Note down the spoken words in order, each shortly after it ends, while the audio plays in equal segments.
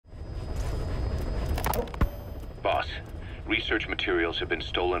Boss, research materials have been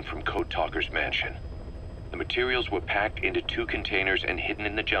stolen from Code Talker's mansion. The materials were packed into 2 containers and hidden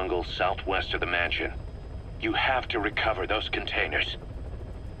in the jungle southwest of the mansion. You have to recover those containers.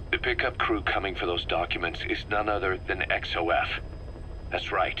 The pickup crew coming for those documents is none other than XOF.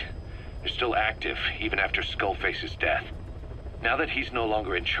 That's right. They're still active, even after Skullface's death. Now that he's no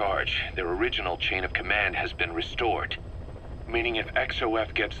longer in charge, their original chain of command has been restored. Meaning if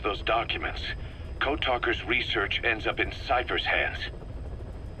XOF gets those documents, Code Talker's research ends up in Cypher's hands.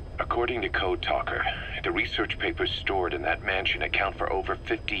 According to Code Talker, the research papers stored in that mansion account for over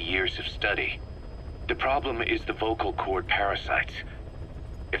 50 years of study. The problem is the vocal cord parasites.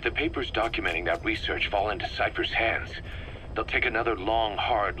 If the papers documenting that research fall into Cypher's hands, they'll take another long,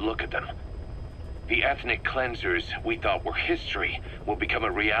 hard look at them. The ethnic cleansers we thought were history will become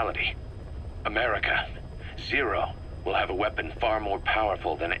a reality. America, Zero, will have a weapon far more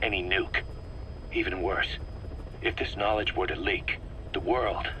powerful than any nuke. Even worse, if this knowledge were to leak, the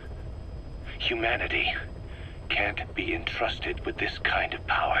world, humanity, can't be entrusted with this kind of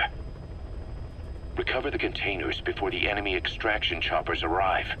power. Recover the containers before the enemy extraction choppers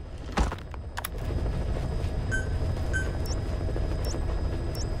arrive.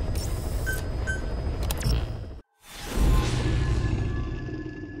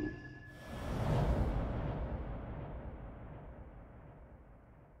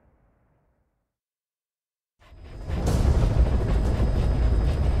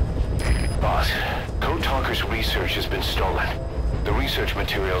 Research has been stolen. The research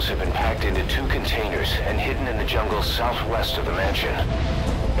materials have been packed into 2 containers and hidden in the jungle southwest of the mansion.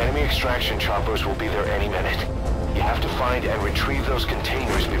 Enemy extraction choppers will be there any minute. You have to find and retrieve those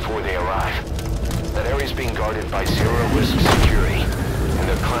containers before they arrive. That area is being guarded by zero-risk security, and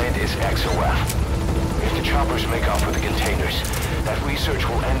their client is XOF. If the choppers make off with the containers, that research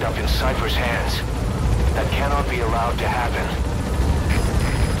will end up in Cypher's hands. That cannot be allowed to happen.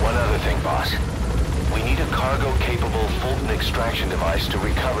 One other thing, boss. We need a cargo-capable Fulton extraction device to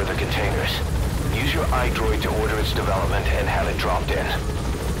recover the containers. Use your iDroid to order its development and have it dropped in.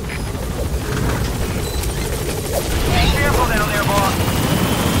 Be careful down there, boss!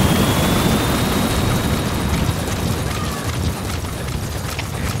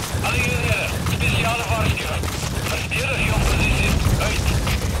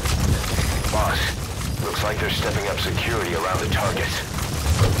 Boss, looks like they're stepping up security around the targets.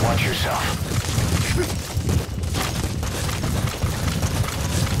 Watch yourself.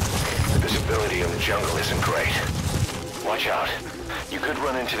 The visibility in the jungle isn't great. Watch out. You could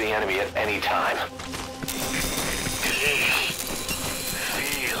run into the enemy at any time.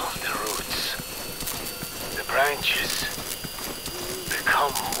 Feel the roots. The branches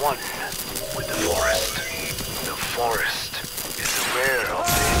become one with the forest. The forest is aware of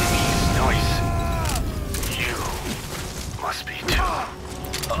the enemy's noise. You must be too.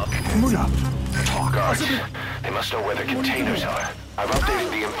 Guards, they must know where the containers are. I've updated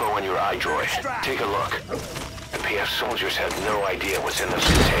the info on your iDroid. Take a look. The PF soldiers have no idea what's in those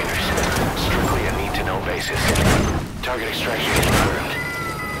containers. Strictly a need-to-know basis. Target extraction confirmed.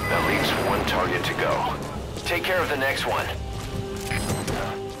 That leaves 1 target to go. Take care of the next one.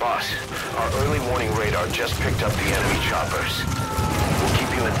 Boss, our early warning radar just picked up the enemy choppers. We'll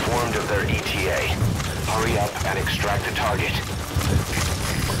keep you informed of their ETA. Hurry up and extract the target.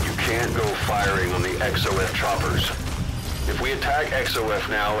 Can't go firing on the XOF choppers. If we attack XOF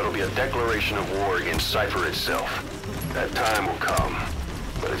now, it'll be a declaration of war against Cypher itself. That time will come,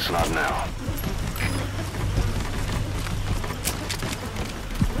 but it's not now.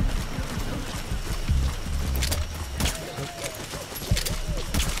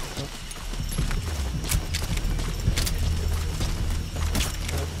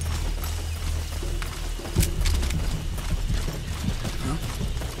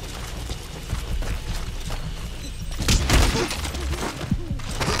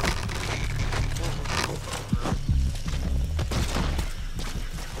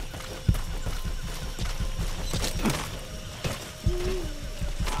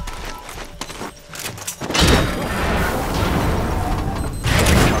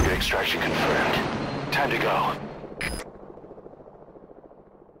 Extraction confirmed. Time to go.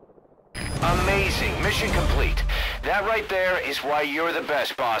 Amazing. Mission complete. That right there is why you're the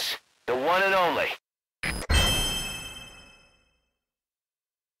best, boss. The one and only.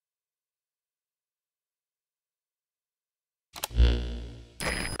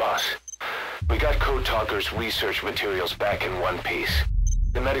 Boss, we got Code Talker's research materials back in one piece.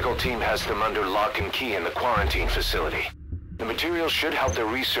 The medical team has them under lock and key in the quarantine facility. The materials should help their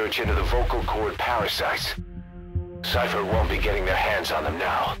research into the vocal cord parasites. Cypher won't be getting their hands on them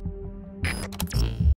now.